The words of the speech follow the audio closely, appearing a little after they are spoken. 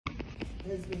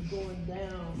has been going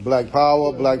down. Black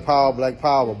power, black power, black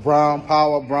power. Brown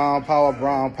power, brown power,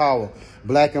 brown power.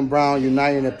 Black and brown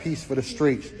uniting in peace for the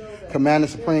streets. Commander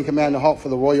Supreme Commander Hawk for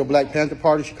the Royal Black Panther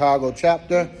Party, Chicago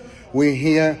chapter. We're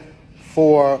here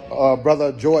for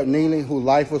Brother Jordan Neely, whose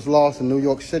life was lost in New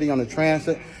York City on the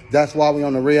transit. That's why we're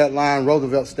on the Red Line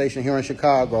Roosevelt Station here in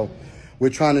Chicago. We're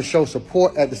trying to show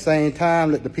support at the same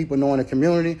time, let the people know in the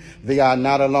community they are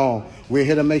not alone. We're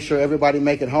here to make sure everybody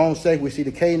make it home safe. We see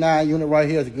the K9 unit right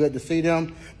here. It's good to see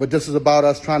them. But this is about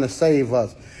us trying to save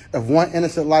us. If one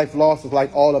innocent life lost, it's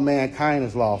like all of mankind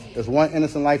is lost. If one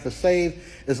innocent life is saved,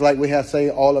 it's like we have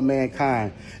saved all of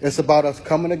mankind. It's about us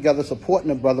coming together, supporting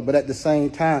the brother, but at the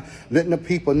same time, letting the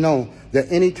people know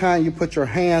that anytime you put your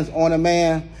hands on a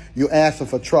man, you're asking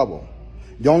for trouble.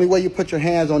 The only way you put your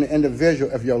hands on the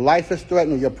individual, if your life is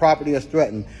threatened or your property is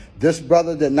threatened, this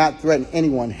brother did not threaten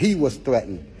anyone. He was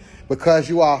threatened. Because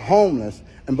you are homeless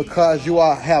and because you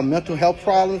have mental health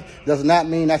problems does not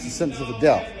mean that's a sentence of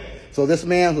death. So this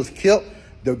man was killed.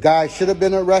 The guy should have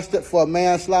been arrested for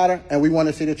manslaughter, and we want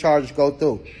to see the charges go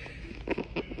through.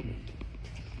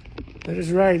 That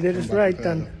is right. That is right.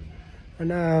 And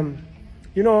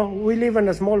you know, we live in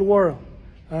a small world.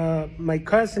 My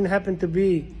cousin happened to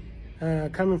be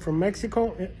coming from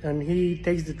Mexico, and he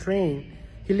takes the train.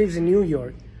 He lives in New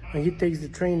York, and he takes the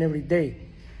train every day.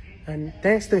 And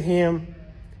thanks to him,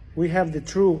 we have the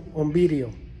truth on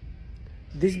video.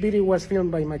 This video was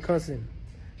filmed by my cousin.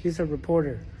 He's a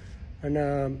reporter.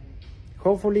 And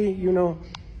hopefully, you know,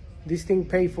 this thing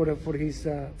paid for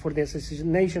the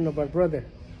assassination of our brother.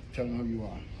 Tell them who you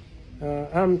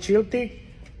are. I'm Chiltic,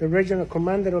 the regional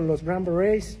commander of Los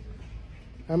Berets.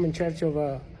 I'm in charge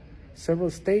of several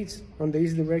states on the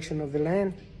east direction of the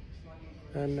land.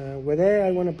 And with that,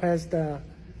 I want to pass the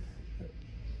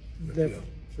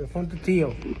phone to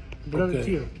Tio, Brother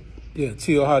Tio. Yeah,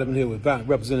 Tio Hardeman here with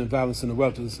representing Violence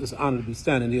Interrupters. It's an honor to be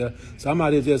standing here. So I'm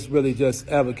out here just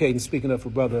advocating, speaking up for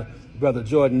Brother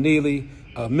Jordan Neely.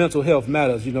 Mental health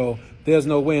matters. You know, there's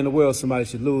no way in the world somebody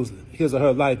should lose his or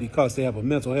her life because they have a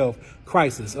mental health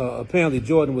crisis. Apparently,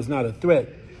 Jordan was not a threat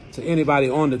to anybody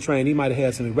on the train. He might have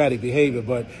had some erratic behavior,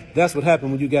 but that's what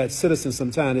happened when you got citizens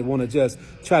sometimes that want to just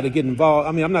try to get involved.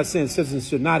 I mean, I'm not saying citizens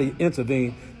should not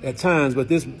intervene at times, but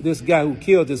this guy who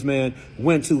killed this man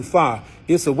went too far.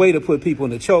 It's a way to put people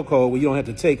in the chokehold where you don't have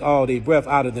to take all their breath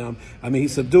out of them. I mean, he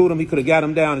subdued them. He could have got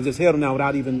him down and just held him down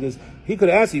without even this. He could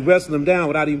have actually wrestled him down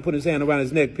without even putting his hand around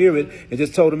his neck, period, and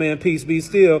just told the man, peace, be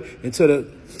still, until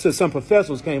some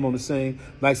professionals came on the scene,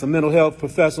 like some mental health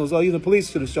professionals, or even police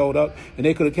should have showed up, and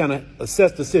they could have kind of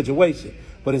assessed the situation.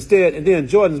 But instead, and then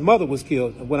Jordan's mother was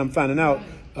killed, what I'm finding out,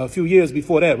 a few years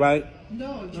before that, right?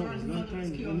 No, Jordan's mother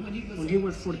was killed when he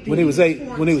was 14.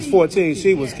 When he was 14,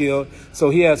 she was killed. So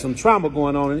he had some trauma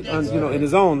going on, in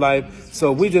his own life.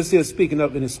 So we just here speaking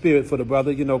up in his spirit for the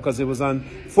brother, you know, because it was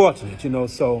unfortunate, you know.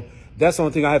 So that's the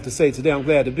only thing I have to say today. I'm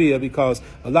glad to be here because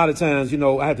a lot of times, you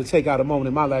know, I have to take out a moment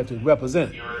in my life to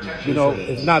represent, you know,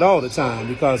 if not all the time,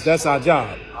 because that's our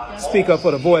job. Speak up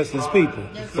for the voiceless people.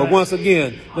 But once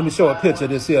again, let me show a picture of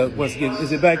this here. Once again,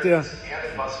 is it back there?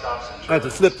 I have to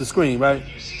flip the screen, right?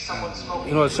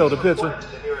 You know, show the picture.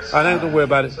 I ain't gonna worry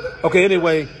about it. Okay,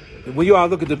 anyway, when you all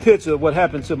look at the picture of what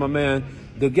happened to my man,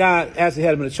 the guy actually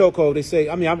had him in a chokehold. They say,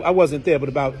 I mean, I wasn't there, but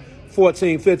about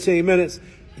 14, 15 minutes.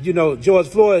 You know, George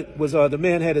Floyd was, the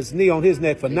man had his knee on his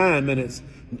neck for 9 minutes,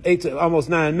 almost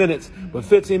 9 minutes. But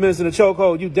 15 minutes in a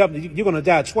chokehold, you're gonna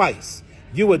die twice.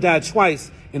 You would die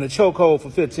twice in a chokehold for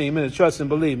 15 minutes, trust and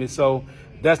believe me. So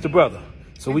that's the brother.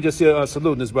 So we just here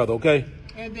saluting this brother, okay?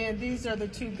 And then these are the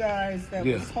two guys that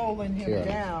was holding him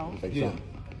down. Yeah.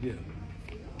 You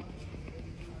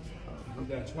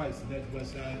died twice in that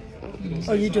west side.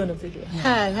 Oh, you're doing a video.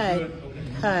 Hi.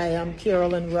 Hi, I'm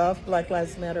Carolyn Ruff, Black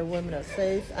Lives Matter, Women Are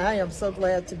Safe. I am so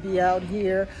glad to be out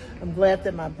here. I'm glad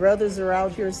that my brothers are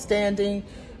out here standing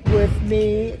with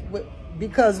me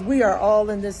because we are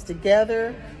all in this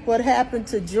together. What happened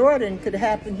to Jordan could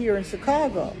happen here in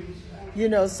Chicago. You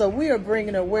know, so we are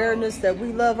bringing awareness that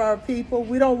we love our people.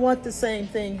 We don't want the same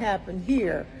thing happen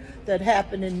here that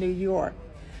happened in New York.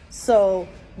 So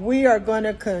we are going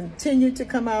to continue to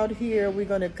come out here. We're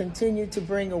going to continue to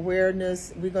bring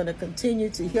awareness. We're going to continue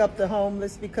to help the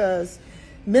homeless because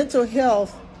mental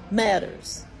health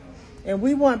matters. And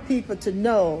we want people to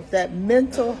know that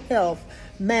mental health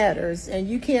matters. And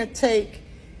you can't take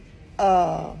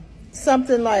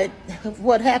something like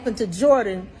what happened to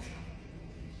Jordan.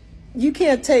 You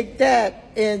can't take that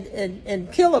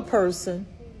and kill a person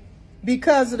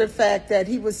because of the fact that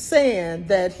he was saying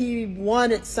that he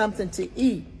wanted something to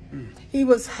eat. He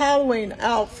was hollowing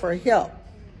out for help,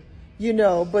 you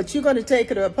know, but you're going to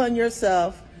take it upon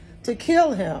yourself to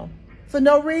kill him for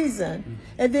no reason.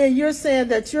 And then you're saying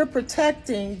that you're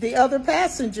protecting the other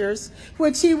passengers,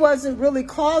 which he wasn't really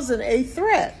causing a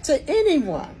threat to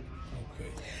anyone.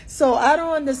 So I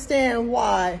don't understand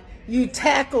why you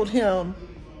tackled him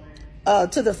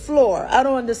to the floor. I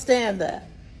don't understand that,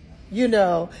 you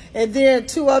know. And then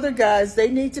 2 other guys, they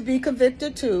need to be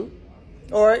convicted too,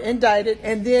 or indicted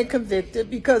and then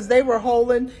convicted, because they were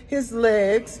holding his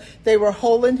legs, they were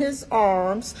holding his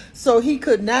arms, so he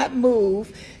could not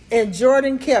move. And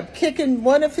Jordan kept kicking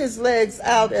one of his legs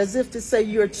out as if to say,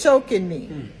 "You're choking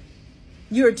me.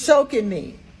 You're choking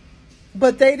me."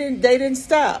 But they didn't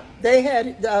stop. They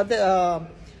had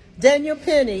Daniel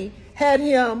Penny had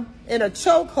him in a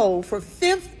chokehold for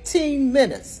 15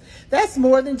 minutes. That's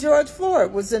more than George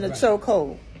Floyd was in a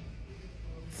chokehold.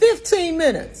 15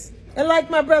 minutes. And like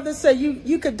my brother said,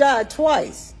 you could die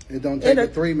twice. It don't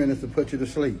take 3 minutes to put you to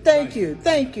sleep. Thank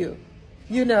you.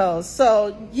 You know,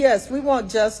 so yes, we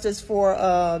want justice for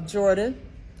Jordan,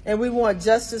 and we want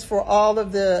justice for all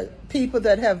of the people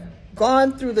that have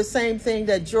gone through the same thing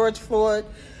that George Floyd,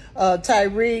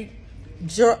 Tyreek,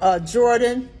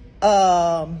 Jordan,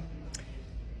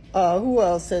 who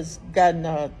else has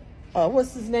gotten,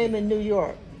 what's his name in New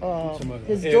York?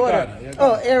 His daughter.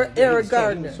 Eric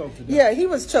Gardner. Yeah, he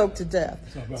was choked to death.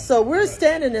 So we're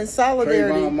standing in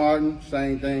solidarity. Trayvon Martin,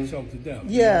 same thing. Choked to death.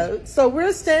 Yeah, so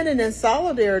we're standing in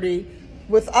solidarity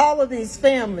with all of these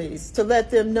families to let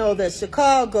them know that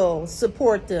Chicago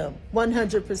support them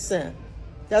 100%.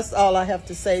 That's all I have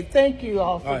to say. Thank you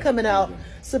all for coming out,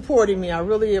 supporting me. I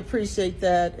really appreciate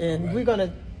that, and we're going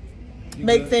to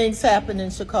make things happen in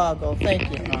Chicago.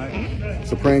 Thank you.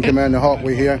 Supreme Commander Hawk,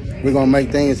 we're here. We're going to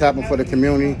make things happen for the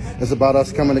community. It's about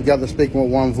us coming together, speaking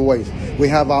with one voice. We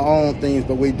have our own things,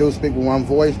 but we do speak with one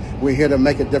voice. We're here to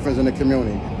make a difference in the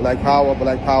community. Black power,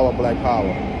 black power, black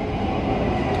power.